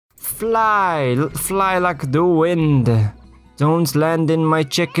Fly! Fly like the wind. Don't land in my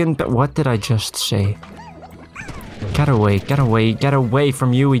chicken... What did I just say? Get away, get away, get away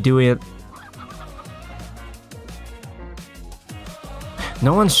from you, we do it.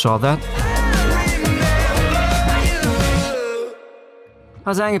 No one saw that.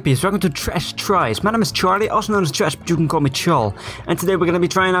 How's it going, peeps? Welcome to Trash Tries. My name is Charlie, also known as Trash, but you can call me Chall. And today we're gonna be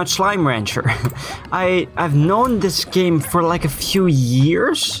trying out Slime Rancher. I've known this game for like a few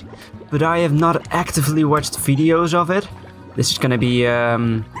years, but I have not actively watched videos of it. This is gonna be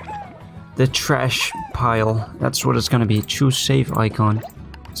the trash pile. That's what it's gonna be. Choose save icon.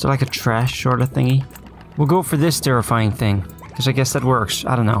 So like a trash sort of thingy. We'll go for this terrifying thing, because I guess that works.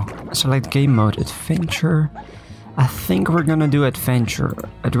 I don't know. Select game mode, adventure. I think we're gonna do adventure.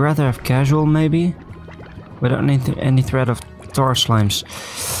 I'd rather have casual, maybe, without any threat of tar slimes.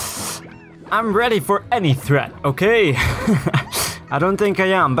 I'm ready for any threat, okay? I don't think I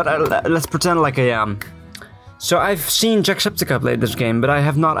am, but let's pretend like I am. So I've seen Jacksepticeye play this game, but I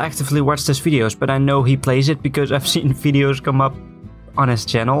have not actively watched his videos, but I know he plays it because I've seen videos come up on his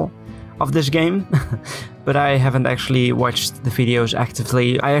channel of this game. But I haven't actually watched the videos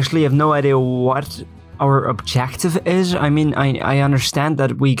actively. I actually have no idea what our objective is. I mean, I understand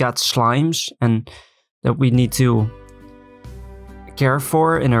that we got slimes and that we need to care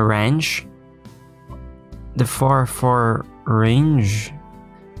for in a ranch. The far range.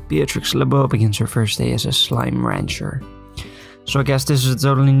 Beatrix LeBeau begins her first day as a slime rancher. So I guess this is a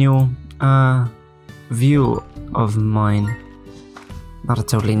totally new view of mine. Not a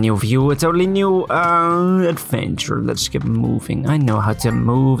totally new view, a totally new adventure. Let's get moving. I know how to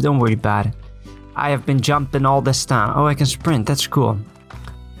move, don't worry about it. I have been jumping all this time. Oh, I can sprint, that's cool.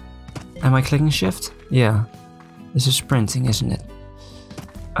 Am I clicking shift? Yeah. This is sprinting, isn't it?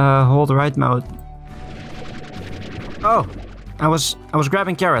 Hold the right mouse. Oh! I was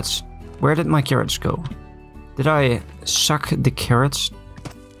grabbing carrots. Where did my carrots go? Did I suck the carrots?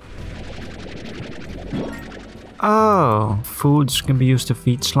 Oh! Foods can be used to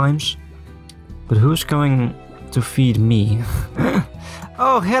feed slimes. But who's going to feed me?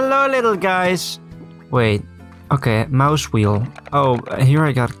 Oh, hello little guys! Wait, okay, mouse wheel. Oh, here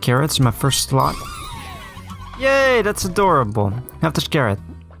I got carrots in my first slot. Yay, that's adorable. Have this carrot.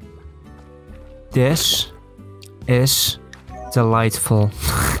 This is delightful.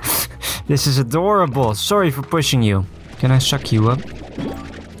 This is adorable. Sorry for pushing you. Can I suck you up?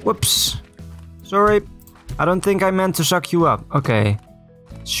 Whoops. Sorry. I don't think I meant to suck you up. Okay.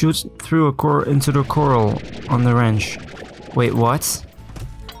 Shoot through into the coral on the ranch. Wait, what?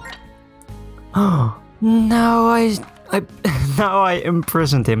 Oh, now I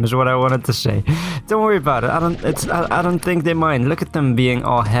imprisoned him is what I wanted to say. Don't worry about it. I don't think they mind. Look at them being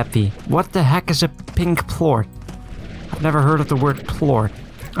all happy. What the heck is a pink plort? I've never heard of the word plort.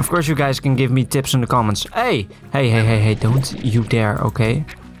 Of course you guys can give me tips in the comments. Hey, don't you dare, okay?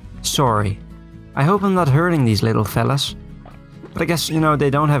 Sorry. I hope I'm not hurting these little fellas. But I guess, you know, they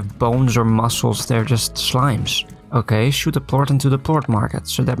don't have bones or muscles. They're just slimes. Okay, shoot a plort into the plort market.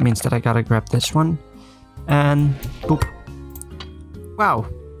 So that means that I gotta grab this one. And boop. Wow.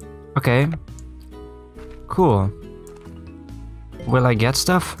 Okay. Cool. Will I get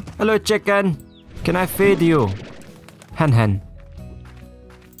stuff? Hello, chicken. Can I feed you? Hen.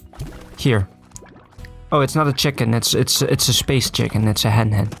 Here. Oh, it's not a chicken. It's a space chicken. It's a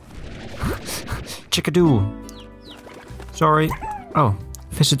hen. Chickadoo. Sorry. Oh,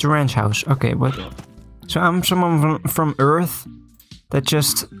 visit the ranch house. Okay, what? So I'm someone from Earth that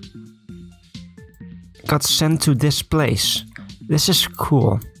just got sent to this place. This is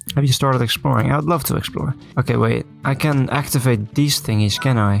cool. Have you started exploring? I would love to explore. Okay, wait. I can activate these thingies,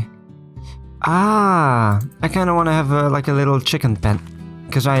 can I? Ah, I kind of want to have like a little chicken pen.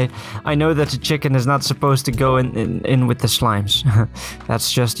 Because I know that the chicken is not supposed to go in with the slimes.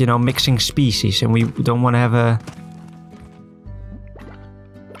 That's just, you know, mixing species. And we don't want to have a...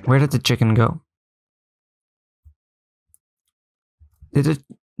 Where did the chicken go?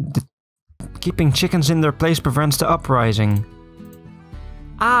 Keeping chickens in their place prevents the uprising.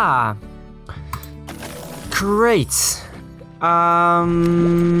 Ah! Great!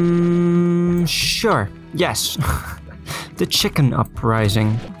 Sure. Yes. The chicken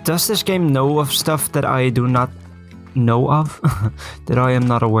uprising. Does this game know of stuff that I do not know of? That I am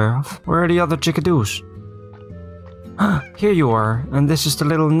not aware of? Where are the other chickadoos? Here you are, and this is the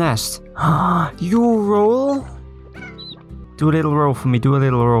little nest. You roll? Do a little roll for me, do a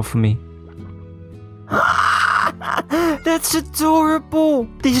little roll for me. That's adorable!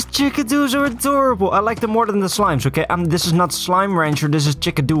 These chickadoos are adorable! I like them more than the slimes, okay? This is not Slime Rancher, this is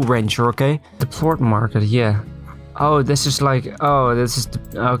Chickadoo Rancher, okay? The plort market, yeah. Oh, this is like... Oh, this is...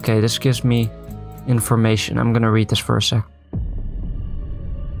 Okay, this gives me information. I'm gonna read this for a sec.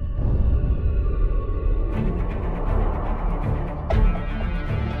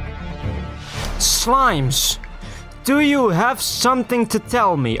 Slimes! Do you have something to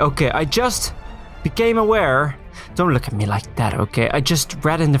tell me? Okay, I just became aware. Don't look at me like that, okay? I just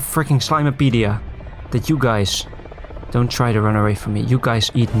read in the freaking Slimepedia that you guys don't try to run away from me. You guys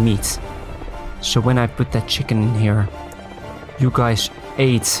eat meat. So when I put that chicken in here, you guys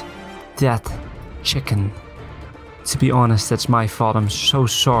ate that chicken. To be honest, that's my fault. I'm so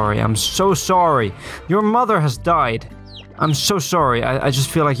sorry. I'm so sorry. Your mother has died. I'm so sorry. I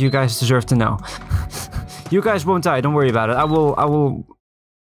just feel like you guys deserve to know. You guys won't die. Don't worry about it. I will...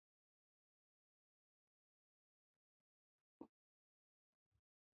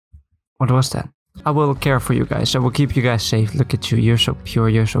 What was that? I will care for you guys. I will keep you guys safe. Look at you. You're so pure.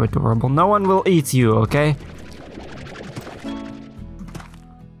 You're so adorable. No one will eat you, okay?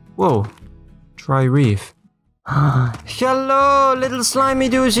 Whoa. Dry reef. Hello, little slimy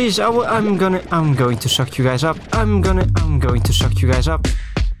doozies. I'm going to suck you guys up. I'm going to suck you guys up.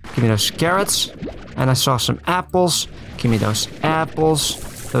 Give me those carrots. And I saw some apples. Give me those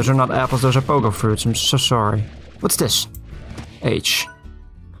apples. Those are not apples, those are pogo fruits. I'm so sorry. What's this? H.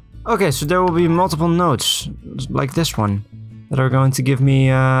 Okay, so there will be multiple notes, like this one, that are going to give me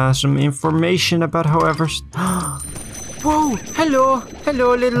some information about however... Whoa! Hello!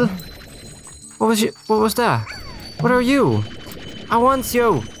 Hello, little... What was that? What are you? I want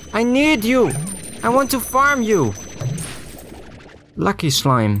you! I need you! I want to farm you! Lucky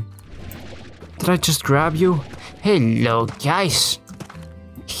slime. Did I just grab you? Hello, guys!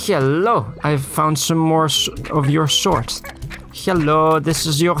 Hello! I've found some more of your sort. Hello, this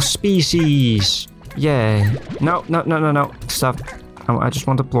is your species. Yeah. No. Stop. Oh, I just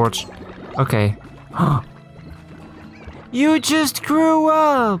want the plorts. Okay. You just grew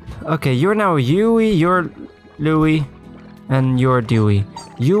up! Okay, you're now Yui, you're Louie, and you're Dewey.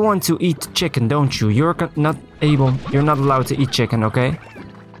 You want to eat chicken, don't you? You're not allowed to eat chicken, okay?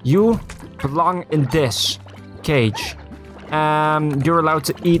 You belong in this cage. You're allowed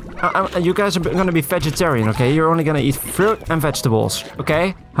to eat... you guys are gonna be vegetarian, okay? You're only gonna eat fruit and vegetables,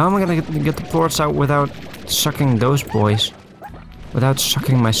 okay? How am I gonna get the plorts out without sucking those boys? Without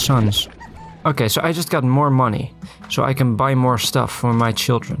sucking my sons? Okay, so I just got more money. So I can buy more stuff for my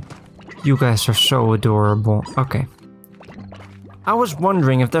children. You guys are so adorable. Okay. I was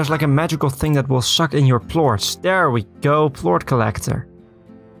wondering if there's like a magical thing that will suck in your plorts. There we go, plort collector.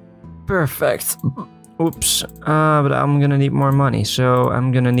 Perfect. Oops, but I'm gonna need more money, so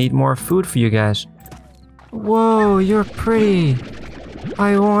I'm gonna need more food for you guys. Whoa, you're pretty.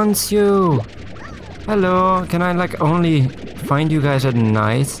 I want you. Hello, can I like only find you guys at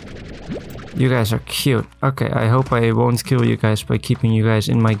night? You guys are cute. Okay, I hope I won't kill you guys by keeping you guys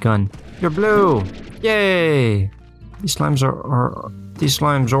in my gun. You're blue. Yay. These slimes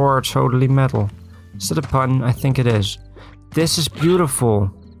are totally metal. Is that a pun? I think it is. This is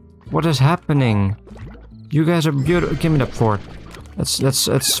beautiful. What is happening? You guys are beautiful. Give me that plort.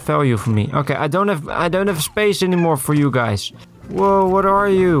 That's value for me. Okay, I don't have space anymore for you guys. Whoa, what are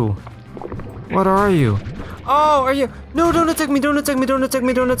you? What are you? Oh, are you? No, don't attack me! Don't attack me! Don't attack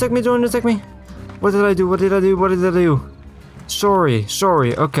me! Don't attack me! Don't attack me! What did I do? What did I do? What did I do? Sorry.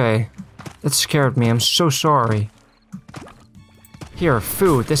 Okay. That scared me. I'm so sorry. Here,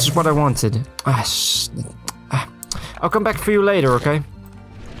 food. This is what I wanted. I'll come back for you later, okay?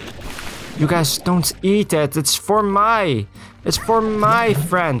 You guys don't eat it. It's for my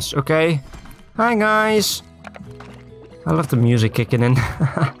friends, okay? Hi, guys. I love the music kicking in.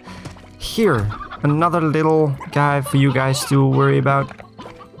 Here, another little guy for you guys to worry about.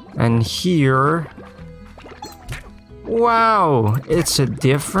 And here... Wow, it's a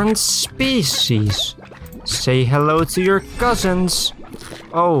different species. Say hello to your cousins.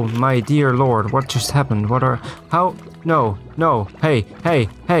 Oh, my dear lord, what just happened? How... No, hey,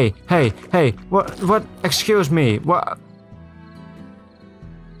 what, excuse me, what?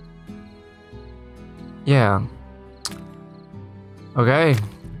 Yeah. Okay.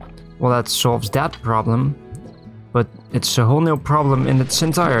 Well, that solves that problem. But it's a whole new problem in its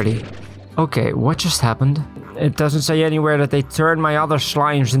entirety. Okay, what just happened? It doesn't say anywhere that they turned my other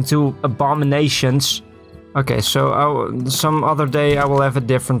slimes into abominations. Okay, so some other day I will have a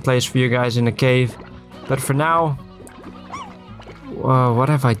different place for you guys in the cave. But for now... what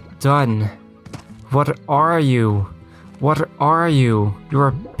have I done? What are you? What are you? You're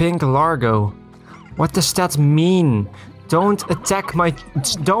a pink largo. What does that mean? Don't attack my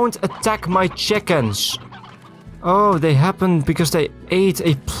chickens. Oh, they happened because they ate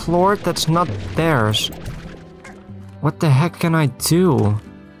a plort that's not theirs. What the heck can I do?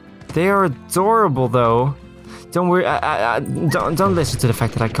 They are adorable, though. Don't worry. Don't listen to the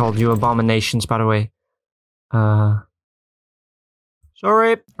fact that I called you abominations, by the way. Sorry.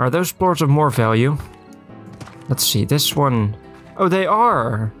 Are those plorts of more value? Let's see. This one. Oh, they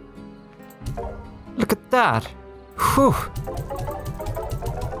are. Look at that. Whew.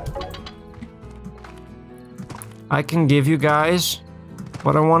 I can give you guys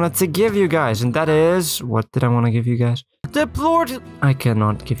what I wanted to give you guys, and that is... What did I want to give you guys? The plort... I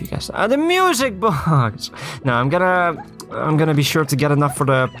cannot give you guys... the music box! No, I'm gonna be sure to get enough for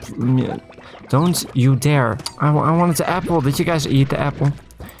the... Don't you dare. I wanted the apple. Did you guys eat the apple?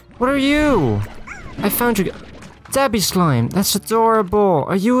 What are you? I found you... Tabby slime. That's adorable.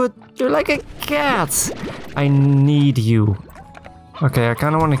 Are you a... You're like a cat. I need you. Okay, I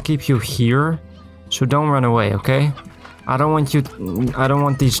kind of want to keep you here. So don't run away, okay? I don't want you... I don't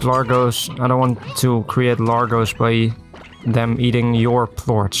want these largos... I don't want to create largos by them eating your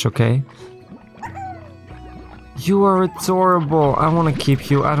plorts, okay? You are adorable. I want to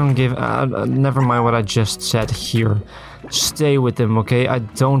keep you. I don't give... never mind what I just said here. Stay with them, okay? I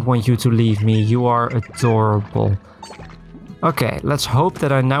don't want you to leave me. You are adorable. Okay, let's hope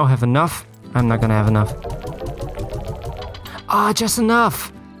that I now have enough. I'm not gonna have enough. Ah, just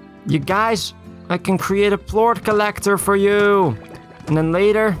enough. You guys... I can create a plort collector for you. And then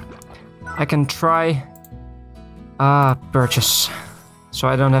later, I can try... purchase. So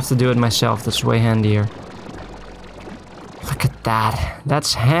I don't have to do it myself. That's way handier. Look at that.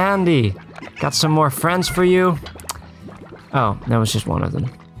 That's handy. Got some more friends for you. Oh, that was just one of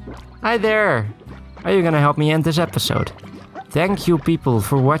them. Hi there. Are you gonna help me end this episode? Thank you people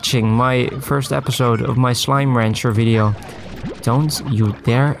for watching my first episode of my Slime Rancher video. Don't you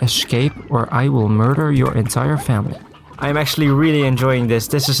dare escape or I will murder your entire family. I'm actually really enjoying this.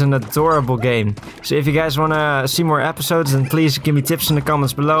 This is an adorable game. So if you guys want to see more episodes, then please give me tips in the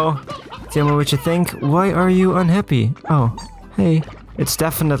comments below. Tell me what you think. Why are you unhappy? Oh, hey. It's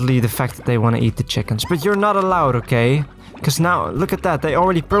definitely the fact that they want to eat the chickens. But you're not allowed, okay? Because now, look at that. They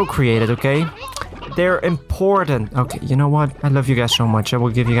already procreated, okay? They're important. Okay, you know what? I love you guys so much. I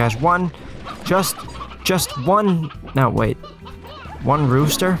will give you guys one. Just one. No, wait. One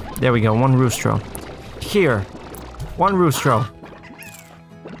rooster? There we go, one roostro. Here. One roostro.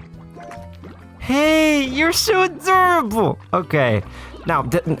 Hey, you're so adorable! Okay. Now,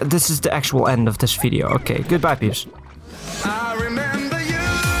 this is the actual end of this video. Okay, goodbye, peeps.